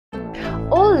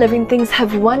All living things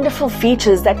have wonderful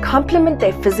features that complement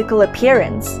their physical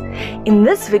appearance. In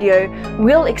this video,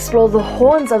 we'll explore the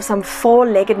horns of some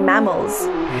four-legged mammals.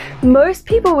 Most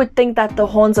people would think that the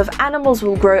horns of animals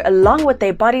will grow along with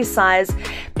their body size,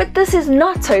 but this is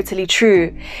not totally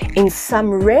true. In some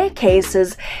rare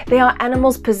cases, there are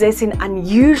animals possessing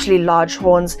unusually large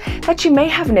horns that you may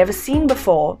have never seen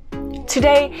before.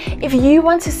 Today, if you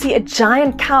want to see a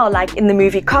giant cow like in the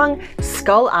movie Kong,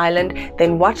 Skull Island,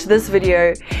 then watch this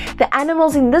video. The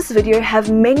animals in this video have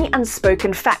many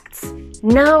unspoken facts.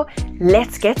 Now,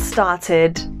 let's get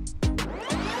started.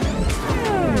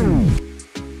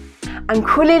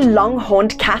 Ankole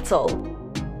long-horned cattle.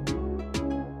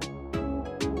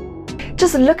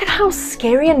 Just look at how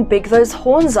scary and big those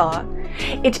horns are.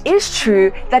 It is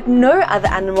true that no other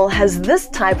animal has this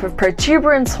type of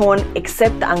protuberance horn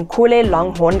except the Ankole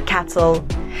longhorned cattle.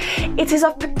 It is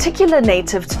of particular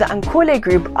native to the Ankole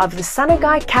group of the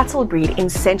Sanagai cattle breed in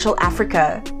Central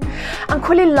Africa.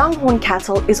 Ankole longhorn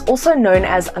cattle is also known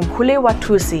as Ankole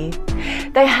Watusi.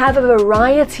 They have a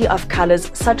variety of colors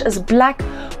such as black,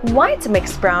 white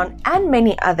mixed brown, and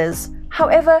many others.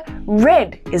 However,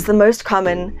 red is the most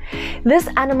common. This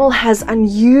animal has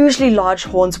unusually large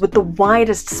horns with the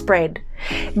widest spread.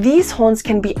 These horns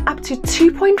can be up to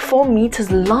 2.4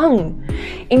 meters long.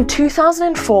 In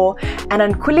 2004, an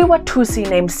Ankole Watusi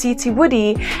named Siti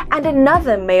Woody and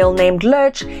another male named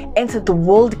Lurch entered the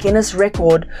World Guinness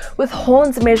Record with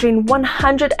horns measuring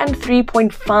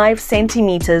 103.5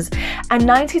 centimeters and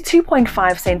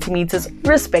 92.5 centimeters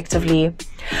respectively.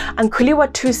 Ankole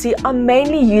Watusi are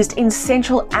mainly used in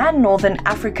Central and Northern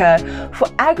Africa for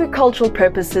agricultural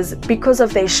purposes because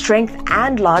of their strength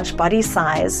and large body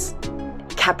size.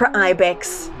 Capra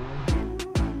ibex.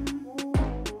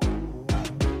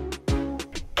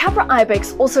 Capra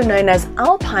ibex, also known as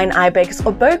alpine ibex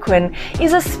or boquin,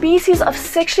 is a species of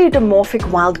sexually dimorphic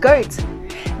wild goat.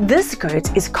 This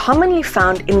goat is commonly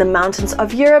found in the mountains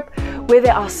of Europe where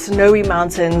there are snowy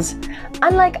mountains.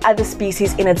 Unlike other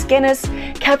species in its genus,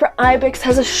 Capra ibex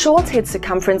has a short head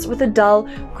circumference with a dull,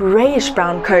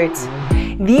 grayish-brown coat.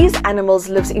 These animals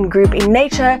live in group in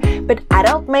nature, but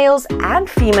adult males and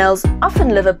females often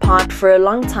live apart for a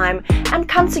long time and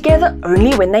come together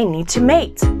only when they need to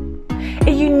mate.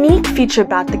 A unique feature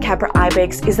about the Capra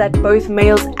ibex is that both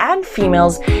males and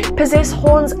females possess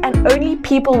horns and only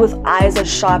people with eyes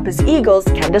as sharp as eagles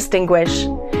can distinguish.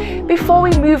 Before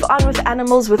we move on with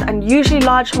animals with unusually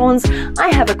large horns, I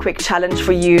have a quick challenge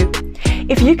for you.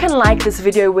 If you can like this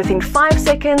video within 5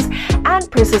 seconds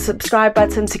and press the subscribe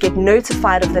button to get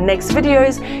notified of the next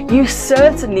videos, you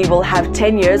certainly will have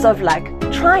 10 years of luck.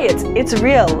 Try it, it's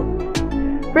real.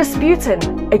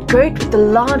 Rasputin, a goat with the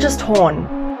largest horn.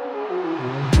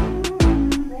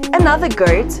 Another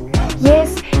goat?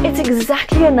 Yes, it's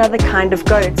exactly another kind of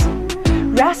goat.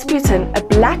 Rasputin, a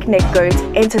black-necked goat,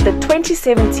 entered the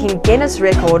 2017 Guinness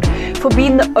record for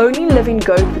being the only living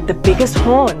goat with the biggest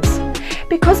horns.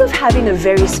 Because of having a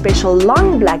very special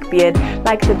long black beard,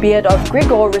 like the beard of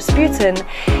Grigor Rasputin,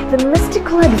 the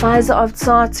mystical advisor of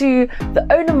Tsar II, the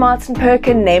owner Martin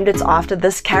Perkin, named it after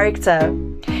this character.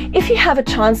 If you have a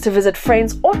chance to visit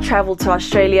friends or travel to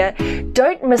Australia,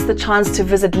 don't miss the chance to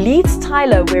visit Leeds,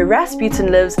 Tyler, where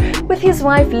Rasputin lives with his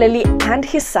wife Lily and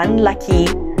his son Lucky.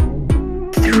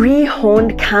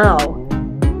 Three-horned cow.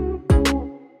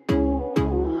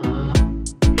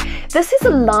 This is the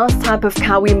last type of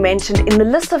cow we mentioned in the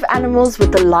list of animals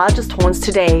with the largest horns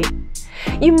today.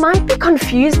 You might be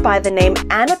confused by the name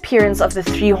and appearance of the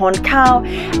three-horned cow,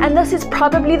 and this is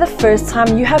probably the first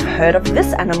time you have heard of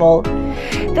this animal.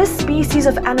 This species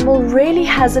of animal really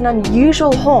has an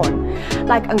unusual horn.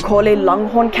 Like Ankole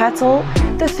longhorn cattle,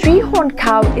 the three-horned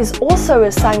cow is also a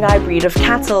Sanagai breed of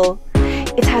cattle.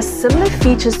 It has similar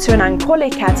features to an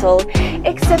Ankole cattle,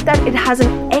 except that it has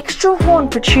an extra horn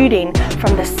protruding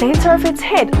from the center of its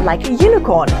head like a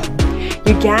unicorn.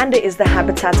 Uganda is the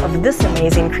habitat of this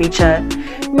amazing creature.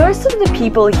 Most of the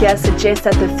people here suggest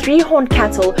that the three-horned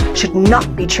cattle should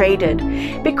not be traded.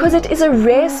 Because it is a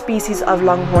rare species of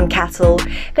longhorn cattle,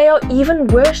 they are even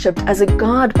worshipped as a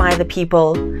god by the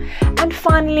people. And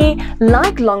finally,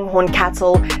 like longhorn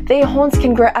cattle, their horns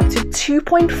can grow up to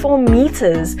 2.4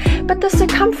 meters, but the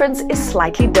circumference is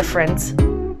slightly different.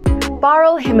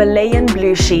 Bharal Himalayan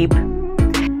blue sheep.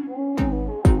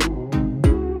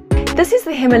 This is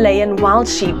the Himalayan wild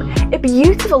sheep, a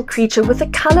beautiful creature with a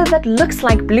color that looks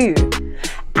like blue.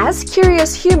 As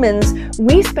curious humans,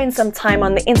 we spent some time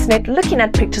on the internet looking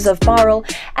at pictures of Bharal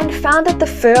and found that the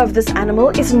fur of this animal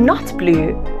is not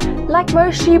blue. Like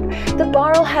most sheep, the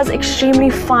Barrel has extremely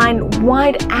fine,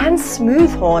 wide and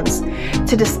smooth horns.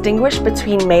 To distinguish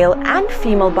between male and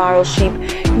female Barrel sheep,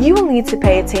 you will need to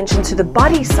pay attention to the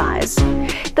body size.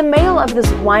 The male of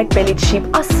this white-bellied sheep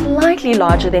are slightly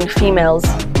larger than females.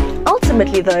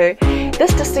 Ultimately though,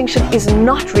 this distinction is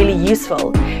not really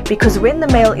useful, because when the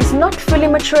male is not fully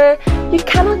mature, you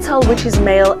cannot tell which is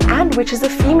male and which is a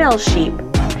female sheep.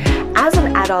 As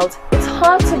an adult, it's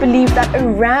hard to believe that a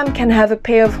ram can have a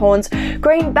pair of horns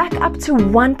growing back up to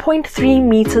 1.3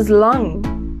 meters long.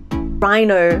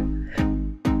 Rhino.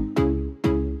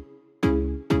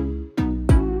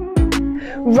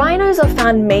 Rhinos are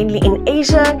found mainly in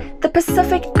Asia, the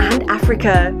Pacific and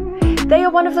Africa. They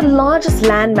are one of the largest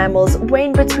land mammals,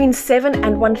 weighing between 7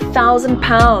 and 1,000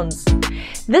 pounds.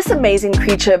 This amazing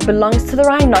creature belongs to the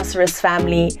rhinoceros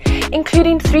family,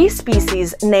 including 3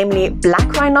 species, namely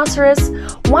black rhinoceros,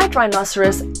 white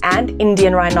rhinoceros, and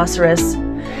Indian rhinoceros.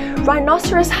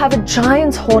 Rhinoceros have a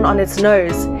giant horn on its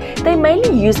nose. They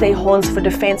mainly use their horns for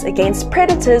defense against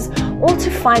predators or to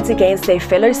fight against their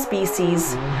fellow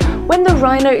species. When the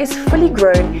rhino is fully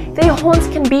grown, their horns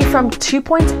can be from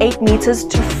 2.8 meters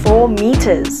to 4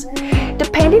 meters.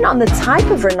 Depending on the type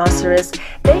of rhinoceros,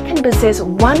 they can possess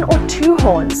 1 or 2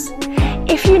 horns.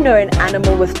 If you know an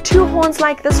animal with 2 horns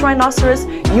like this rhinoceros,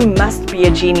 you must be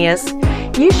a genius.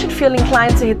 You should feel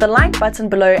inclined to hit the like button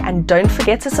below and don't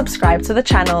forget to subscribe to the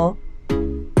channel.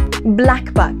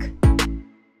 Black buck.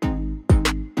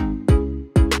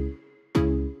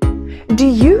 Do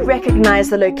you recognize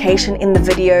the location in the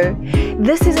video?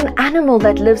 This is an animal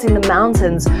that lives in the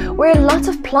mountains where a lot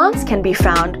of plants can be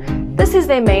found. This is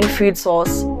their main food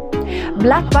source.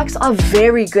 Black bucks are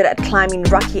very good at climbing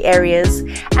rocky areas,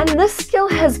 and this skill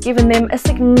has given them a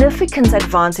significant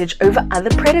advantage over other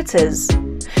predators.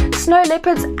 Snow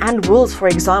leopards and wolves, for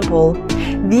example.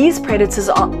 These predators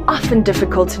are often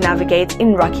difficult to navigate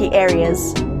in rocky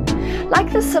areas.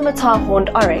 Like the scimitar horned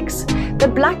oryx,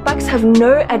 the black bucks have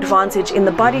no advantage in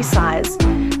the body size,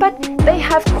 but they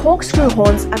have corkscrew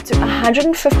horns up to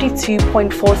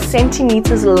 152.4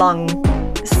 centimeters long.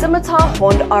 Scimitar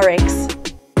horned oryx.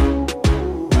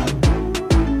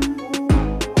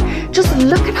 Just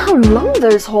look at how long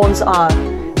those horns are.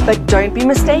 But don't be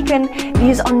mistaken,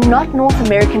 these are not North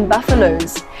American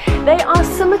buffaloes. They are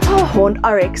scimitar horned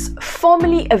oryx,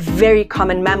 formerly a very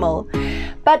common mammal.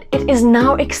 But it is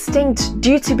now extinct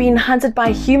due to being hunted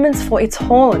by humans for its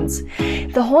horns.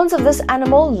 The horns of this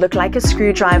animal look like a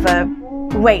screwdriver.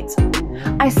 Wait,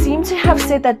 I seem to have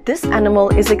said that this animal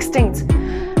is extinct.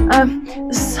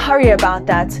 Sorry about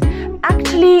that.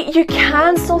 Actually, you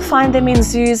can still find them in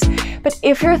zoos, but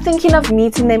if you're thinking of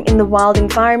meeting them in the wild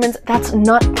environment, that's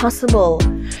not possible.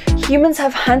 Humans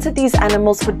have hunted these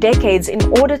animals for decades in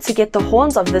order to get the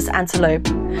horns of this antelope.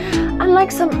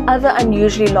 Unlike some other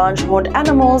unusually large horned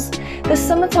animals, the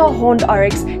scimitar horned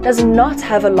oryx does not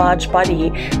have a large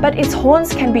body, but its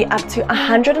horns can be up to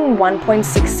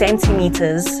 101.6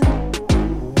 centimeters.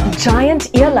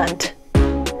 Giant earlant.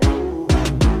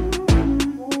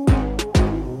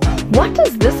 What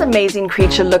does this amazing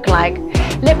creature look like?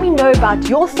 Let me know about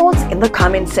your thoughts in the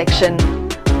comment section.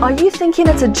 Are you thinking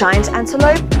it's a giant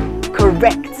antelope?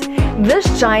 Correct!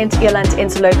 This giant eland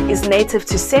antelope is native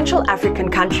to Central African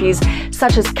countries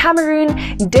such as Cameroon,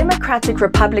 Democratic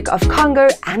Republic of Congo,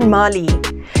 and Mali.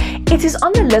 It is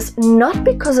on the list not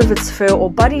because of its fur or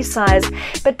body size,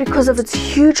 but because of its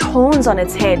huge horns on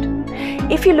its head.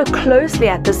 If you look closely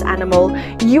at this animal,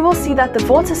 you will see that the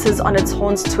vortices on its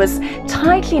horns twist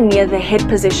tightly near the head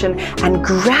position and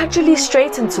gradually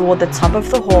straighten toward the top of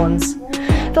the horns.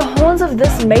 The horns of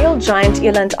this male giant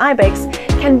eland ibex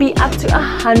can be up to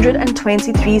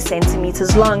 123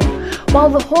 centimeters long, while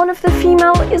the horn of the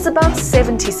female is about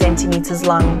 70 centimeters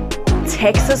long.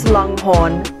 Texas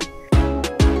Longhorn.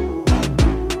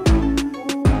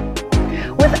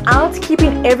 Without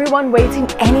keeping everyone waiting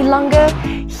any longer,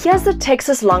 here's the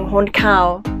Texas Longhorn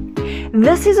cow.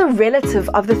 This is a relative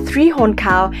of the three-horned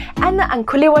cow and the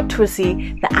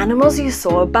Ankulewatusi, the animals you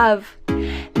saw above.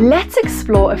 Let's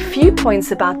explore a few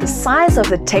points about the size of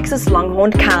the Texas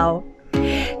Longhorn cow.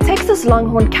 Texas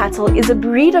Longhorn cattle is a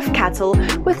breed of cattle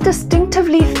with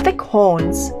distinctively thick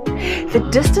horns. The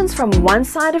distance from one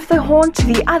side of the horn to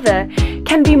the other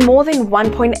can be more than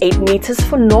 1.8 meters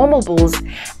for normal bulls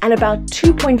and about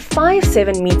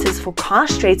 2.57 meters for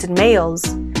castrated males.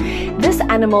 This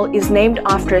animal is named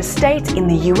after a state in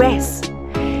the US.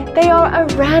 They are a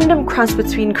random cross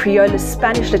between Criollo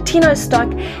Spanish Latino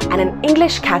stock and an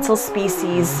English cattle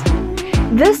species.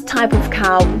 This type of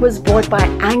cow was brought by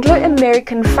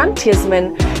Anglo-American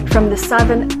frontiersmen from the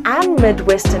southern and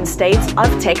midwestern states of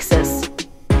Texas.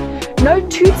 No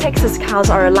two Texas cows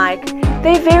are alike.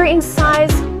 They vary in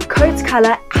size, coat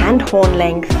color, and horn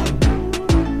length.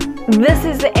 This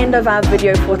is the end of our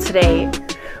video for today.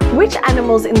 Which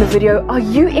animals in the video are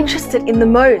you interested in the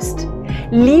most?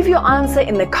 Leave your answer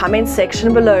in the comment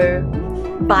section below.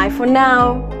 Bye for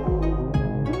now.